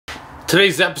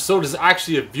Today's episode is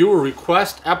actually a viewer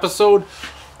request episode.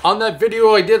 On that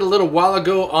video I did a little while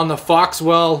ago on the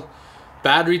Foxwell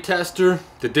battery tester,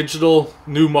 the digital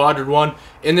new modern one.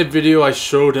 In the video I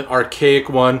showed an archaic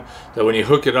one that when you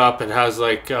hook it up it has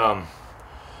like a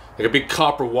big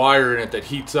copper wire in it that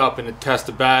heats up and it tests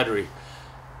the battery.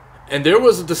 And there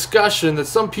was a discussion that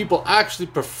some people actually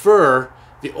prefer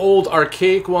the old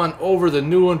archaic one over the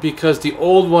new one because the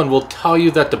old one will tell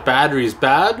you that the battery is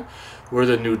bad, where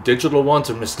the new digital ones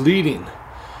are misleading.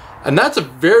 And that's a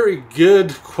very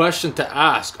good question to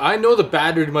ask. I know the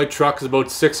battery in my truck is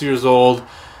about 6 years old,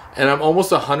 and I'm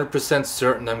almost 100%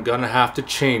 certain I'm gonna have to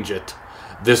change it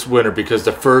this winter because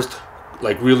the first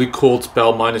like really cold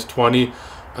spell, -20,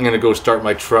 I'm gonna go start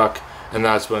my truck and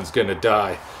that's when it's gonna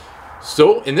die.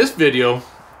 So in this video,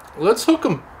 let's hook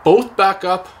them both back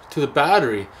up to the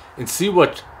battery and see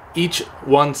what each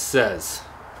one says.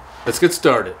 Let's get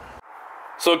started.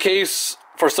 So in case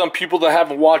for some people that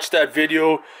haven't watched that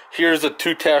video, here's the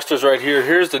two testers right here.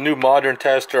 Here's the new modern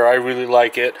tester. I really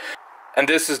like it. And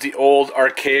this is the old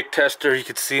archaic tester. You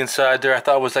can see inside there. I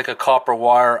thought it was like a copper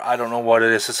wire. I don't know what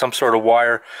it is. It's some sort of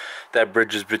wire that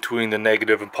bridges between the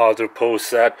negative and positive posts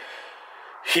that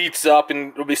heats up,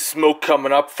 and there'll be smoke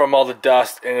coming up from all the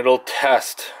dust, and it'll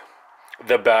test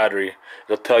the battery.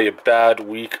 It'll tell you bad,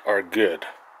 weak, or good.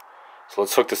 So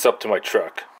let's hook this up to my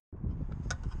truck.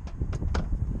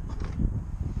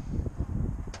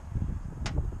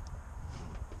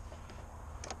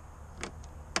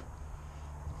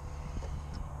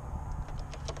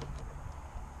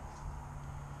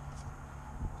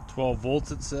 "12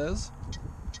 volts" it says.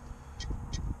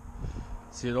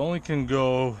 See, it only can't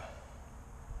go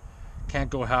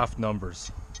half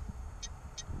numbers.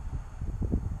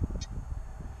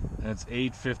 And it's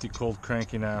 850 cold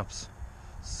cranking amps.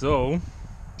 So,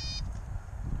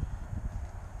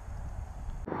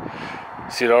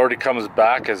 see, it already comes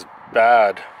back as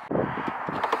bad.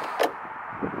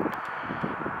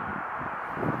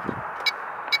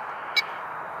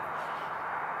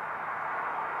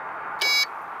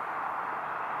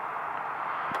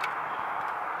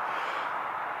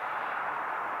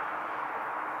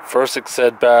 First it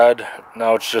said bad,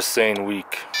 now it's just saying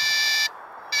weak.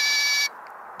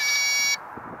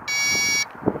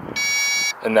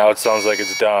 And now it sounds like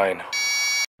it's dying.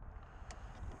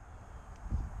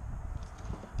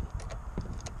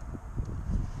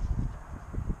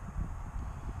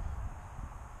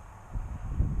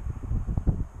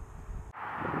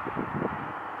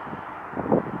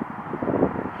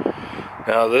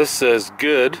 Now this says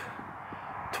good,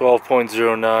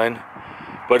 12.09.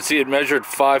 But see, it measured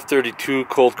 532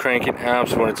 cold cranking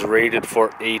amps when it's rated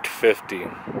for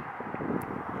 850.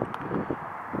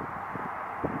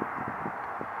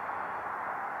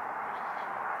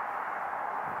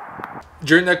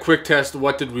 During that quick test,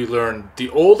 what did we learn? The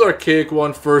old archaic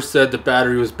one first said the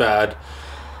battery was bad.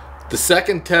 The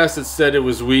second test, it said it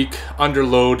was weak, under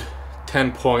load,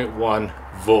 10.1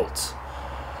 volts.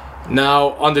 Now,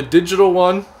 on the digital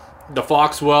one, the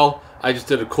Foxwell, I just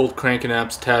did a cold cranking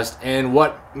amps test, and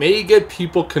what may get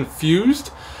people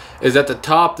confused is at the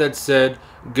top that said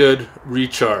good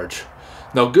recharge.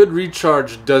 Now, good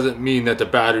recharge doesn't mean that the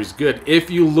battery's good. If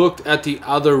you looked at the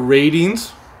other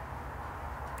ratings,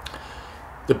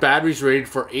 the battery's rated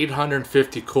for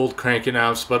 850 cold cranking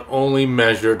amps, but only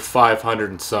measured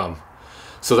 500 and some.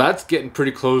 So that's getting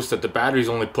pretty close that the battery's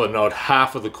only putting out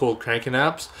half of the cold cranking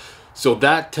amps. So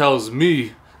that tells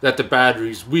me that the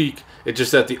battery's weak. It's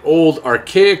just that the old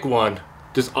archaic one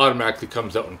just automatically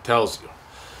comes out and tells you.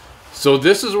 So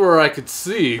this is where I could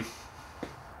see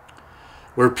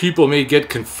where people may get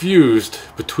confused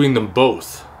between them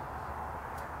both.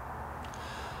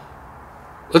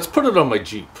 Let's put it on my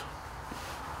Jeep.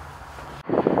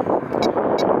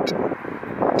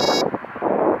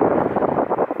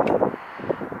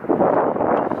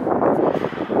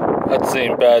 That's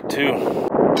saying bad too.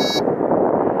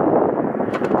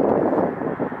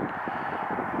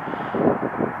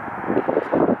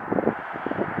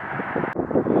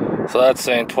 So that's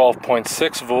saying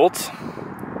 12.6 volts.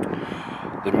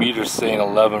 The meter's saying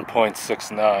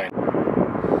 11.69.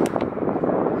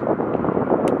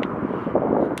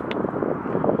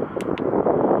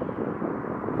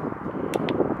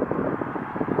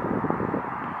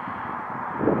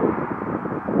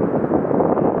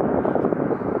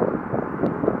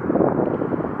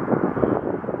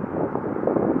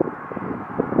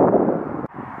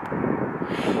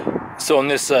 So on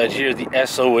this side here, the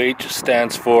SOH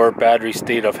stands for battery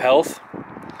state of health.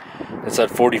 It's at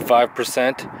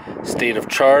 45%. State of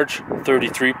charge,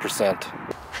 33%.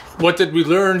 What did we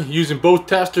learn using both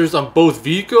testers on both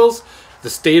vehicles? The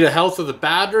state of health of the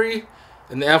battery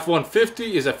And the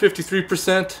F-150 is at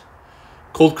 53%.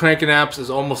 Cold cranking amps is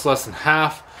almost less than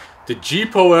half. The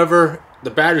Jeep, however, the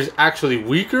battery is actually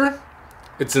weaker.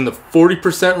 It's in the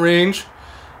 40% range,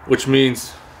 which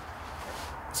means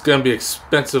it's going to be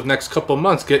expensive next couple of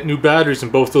months. Get new batteries in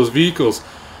both those vehicles.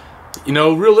 You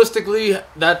know, realistically,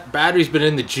 that battery's been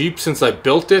in the Jeep since I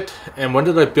built it. And when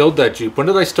did I build that Jeep? When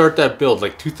did I start that build?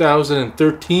 Like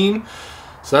 2013?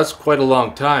 So that's quite a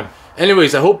long time.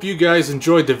 Anyways, I hope you guys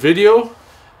enjoyed the video.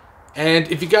 And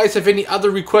if you guys have any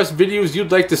other request videos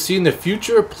you'd like to see in the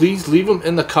future, please leave them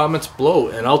in the comments below.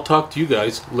 And I'll talk to you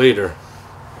guys later.